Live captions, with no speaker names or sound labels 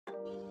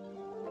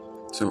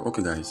So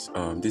okay guys,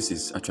 this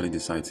is actually the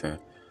site here,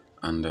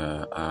 and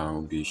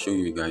I'll be showing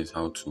you guys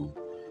how to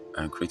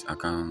create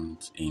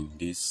account in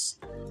this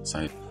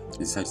site.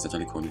 This site is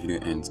actually called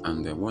Video Ends,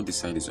 and what this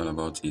site is all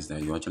about is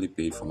that you actually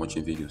paid for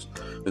watching videos.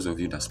 Those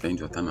of you that spend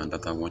your time and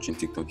data watching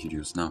TikTok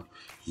videos, now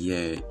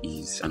here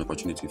is an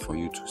opportunity for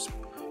you to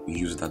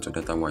use that your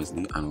data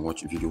wisely and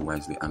watch video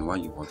wisely, and while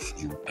you watch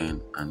you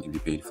earn and you'll be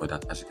paid for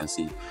that. As you can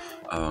see,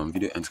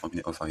 Video Ends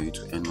company offer you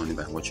to earn money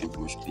by watching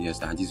promotion. Yes,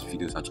 these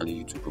videos actually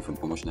YouTube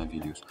promotional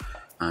videos,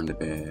 and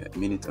the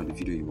minute of the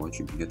video you watch,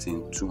 you'll be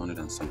getting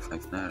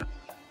 275 naira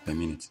per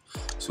minute.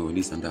 So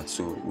this and that.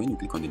 So when you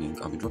click on the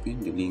link, I'll be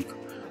dropping the link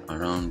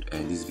around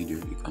this video.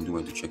 You can do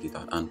well to check it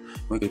out, and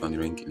when you click on the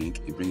link,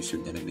 it brings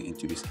you directly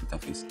into this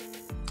interface.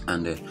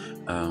 And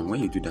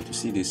when you do that, you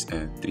see this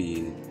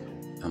three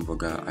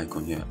hamburger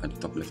icon here at the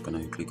top left corner.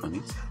 You click on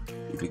it,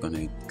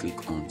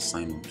 click on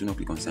sign up. Do not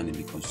click on sign in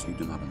because you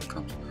don't have an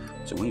account.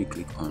 So when you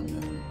click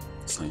on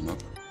sign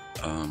up,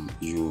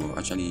 you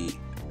actually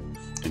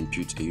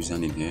input a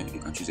username here. You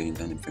can choose a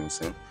username for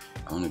yourself.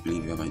 I want to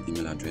believe you have an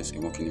email address, a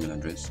working email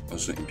address.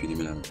 Also input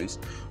email address.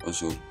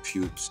 Also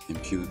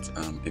input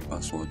a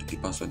password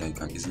that you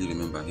can easily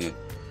remember here.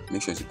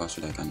 Make sure it's a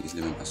password that I can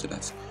easily remember so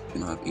that you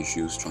don't have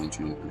issues trying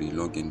to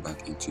re-log in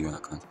back into your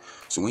account.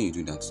 So when you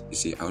do that, you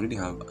see I already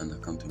have an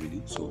account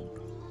already, so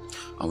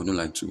I wouldn't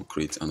like to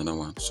create another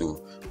one.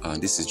 So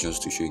this is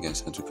just to show you guys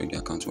how to create the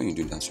account. When you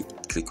do that, you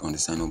click on the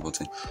sign up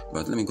button.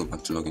 But let me go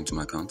back to log into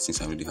my account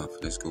since I already have.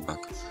 Let's go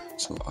back.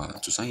 So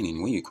to sign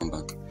in, when you come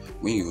back,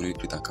 when you already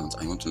create an account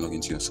and you want to log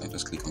into your site,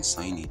 just click on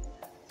sign in.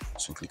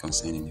 So click on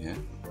sign in here.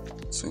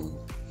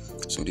 So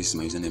this is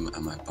my username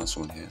and my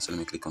password here. So let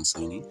me click on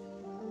sign in.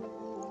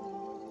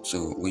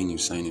 So when you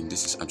sign in,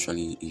 this is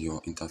actually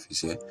your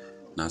interface here.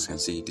 Now as you can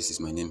see, this is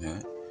my name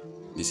here.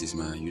 This is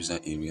my user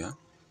area.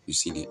 You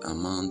see the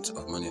amount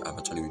of money I've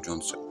actually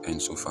withdrawn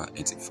and so far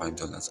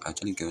 $85. I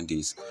actually got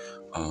this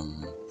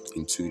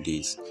in 2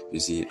 days. You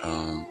see,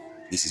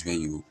 this is where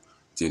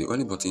the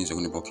only buttons you're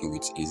going to be working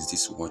with is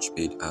this watch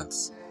paid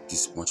ads,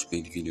 this watch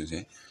paid videos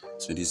here.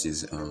 So this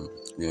is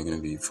we are going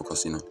to be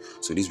focusing on.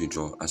 So this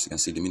withdrawal, as you can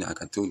see, I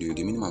told you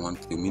the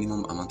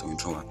minimum amount of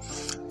withdrawal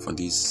for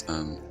this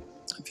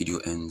Video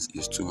Ends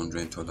is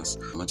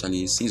 $200.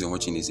 Actually, since you're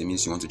watching this, it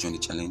means you want to join the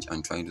challenge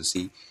and try to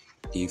see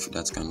if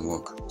that can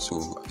work.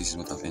 So this is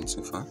what I've earned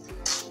so far.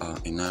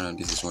 In Naira,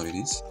 this is what it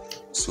is.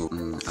 So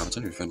I've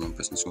actually referred one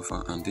person so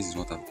far, and this is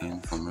what I've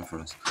earned from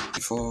referrals.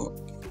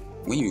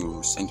 When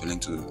you send your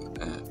link to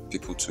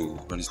people to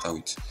register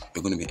with,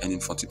 you're going to be earning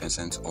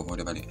 40% of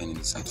whatever they earn in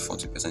the site.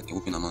 40%, a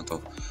whopping amount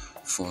of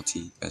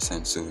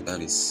 40%. So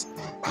that is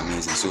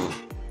amazing.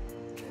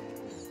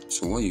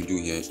 So what you do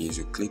here is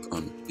you click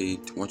on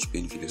watch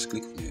paid videos.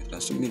 Click on here.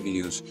 There's so many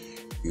videos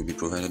you'll be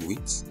provided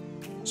with.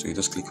 So you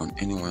just click on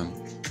anyone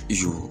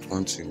you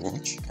want to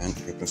watch and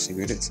you proceed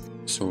with it.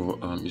 So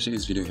you see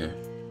this video here.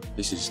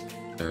 This is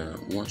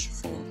watch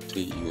for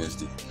 3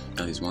 USD.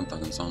 That is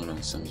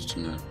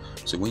 1,772 naira.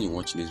 So when you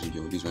watch this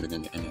video, this is what you're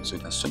going to earn. So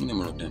there's so many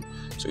more of them.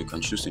 So you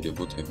can choose to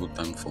devote a good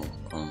time for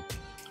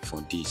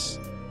this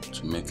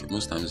to make.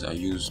 Most times I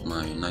use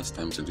my night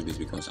time to do this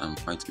because I'm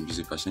quite a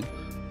busy person.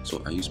 So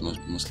I use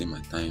mostly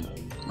my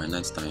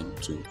night time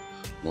to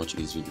watch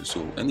this video.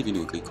 So any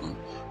video you click on,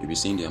 you'll be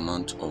seeing the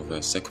amount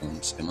of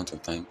seconds, the amount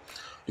of time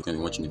you can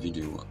be watching the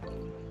video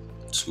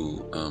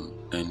to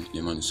earn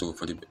your money. So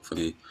for the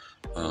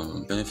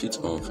benefit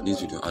of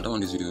this video, I don't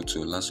want this video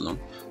to last long,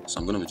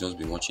 so I'm gonna just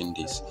be watching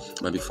this.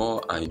 But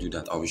before I do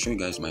that, I will show you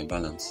guys my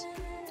balance.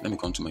 Let me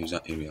come to my user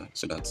area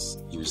so that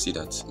you will see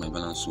that my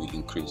balance will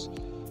increase.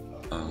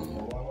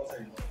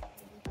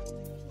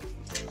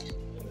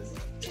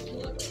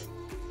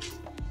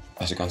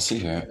 As you can see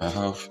here, I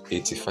have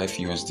 85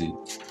 USD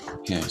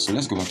here. So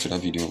let's go back to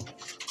that video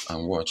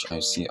and watch.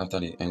 I see after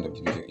the end of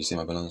the video, you see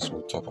my balance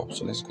will top up.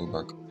 So let's go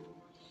back.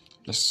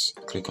 Let's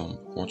click on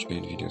watch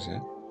paid videos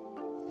here.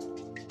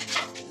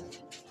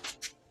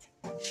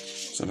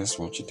 So let's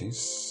watch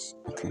this.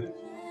 Okay.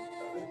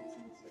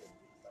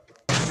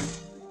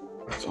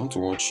 So I want to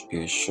watch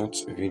a short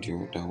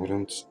video that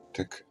wouldn't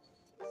take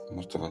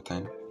most of our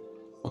time.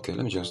 Okay,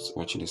 let me just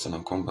watch this and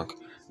I'll come back.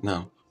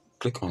 Now,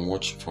 click on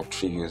watch for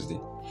 3 USD.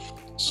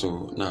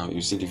 So now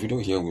you see the video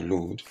here will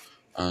load,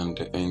 and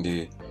in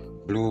the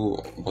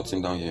blue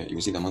button down here, you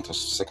will see the amount of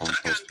seconds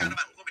I spent.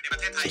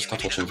 So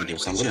start watching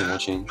videos. So I'm going to be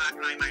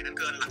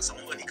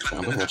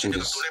watching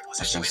this,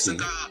 as you can see,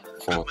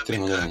 for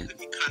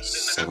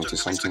 370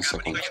 something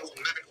seconds.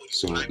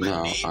 So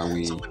now I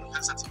will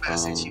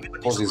pause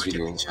this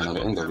video, and at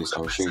the end of this, I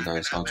will show you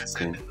guys how to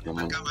claim your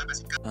money.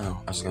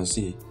 Now, as you can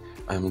see,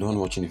 I am done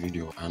watching the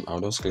video, and I'll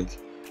just click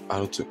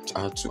add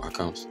to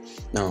account.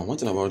 Now, one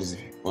thing about this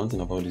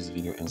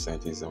video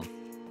insight is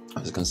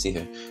as you can see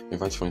here,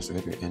 invite friends to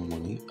help you earn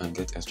money and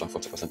get extra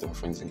 40% of your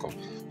friends' income.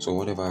 So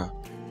whatever,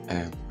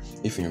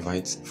 if you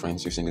invite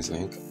friends using this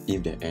link,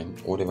 if they earn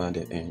whatever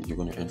they earn, you're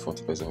going to earn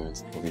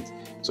 40% of it.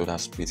 So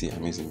that's pretty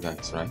amazing,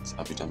 guys, right?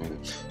 Pretty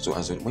amazing. So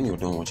when you're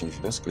done watching, if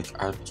you just click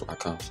add to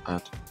account,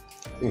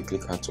 when you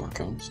click add to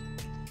account,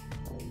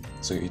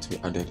 So it will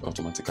be added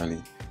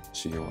automatically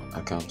to your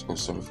account. Oh,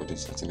 sorry for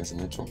this, I think there's a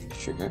network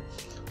issue here.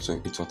 So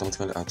it will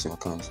automatically add to your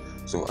account.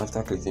 So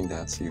after clicking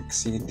that, you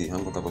see the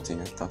hamburger button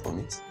here, tap on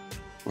it.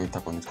 When you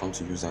tap on it, come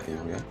to user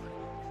area.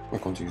 When you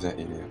come to user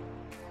area,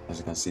 as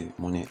you can see,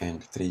 money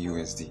earned 3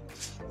 USD.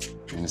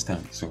 You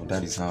understand? So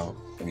that is how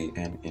we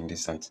earn in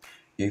this site.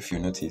 If you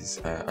notice,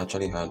 I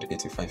actually had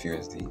 85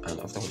 USD, and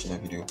after watching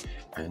that video,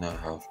 I now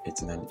have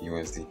 89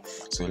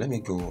 USD. So let me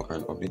go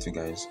and update you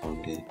guys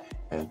on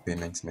the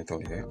payment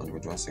method here on the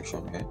withdrawal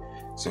section here.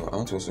 So I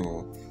want to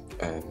also,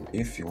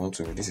 if you want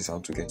to, this is how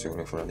to get your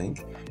referral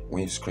link.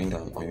 When you screen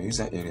down on your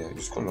user area,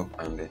 you scroll up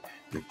and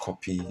you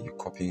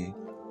copy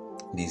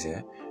this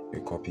here.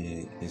 You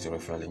copy this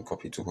referral link,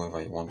 copy to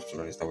whoever you want to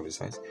register with the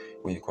site.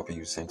 When you copy,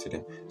 you send to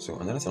them. So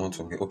another thing I want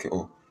to be okay.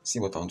 Oh, see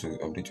what I want to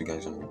update you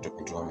guys on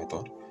withdrawal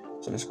method.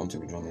 So let's come to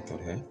withdrawal method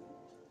here.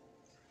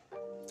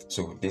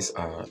 So these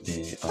are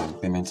the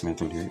payment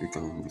method here. You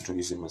can withdraw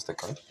using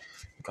MasterCard.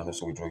 You can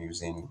also withdraw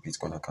using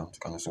Bitcoin account. You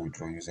can also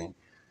withdraw using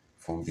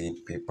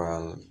PhonePe,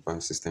 PayPal,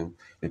 bank system,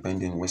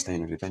 depending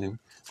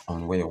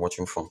on where you're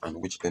watching from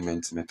and which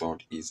payment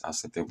method is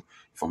acceptable.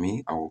 For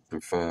me, I will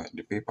prefer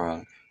the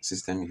PayPal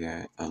system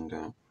here,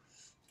 and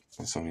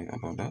sorry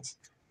about that.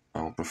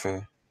 I'll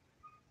prefer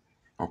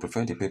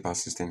the PayPal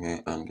system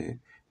here and the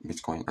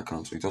Bitcoin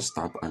account. So you just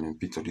tap and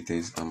input your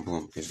details, and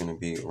boom, it's going to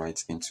be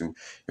right into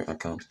your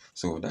account.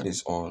 So that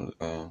is all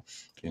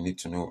you need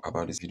to know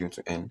about this video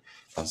to end.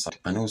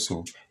 And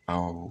also,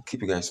 I'll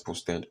keep you guys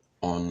posted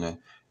on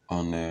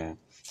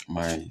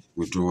my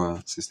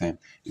withdrawal system.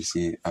 You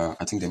see,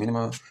 I think the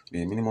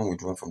minimum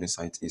withdrawal from this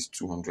site is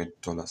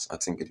 $200. I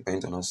think it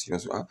depends on how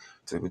serious you are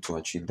to be able to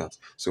achieve that.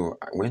 So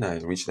when I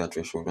reach that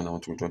threshold, when I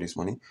want to withdraw this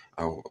money,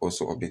 I'll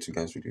also update you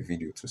guys with a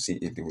video to see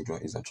if the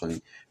withdrawal is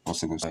actually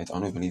possible. So I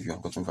don't believe you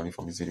have gotten value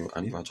from this video,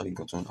 and if you actually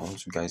gotten, I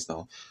want you guys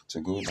now to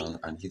go down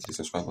and hit the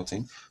subscribe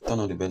button, turn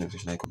on the bell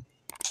notification icon,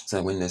 so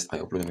that when next I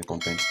upload any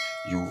content,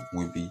 you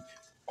will be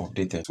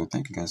updated. So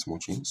thank you guys for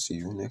watching. See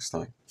you next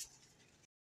time.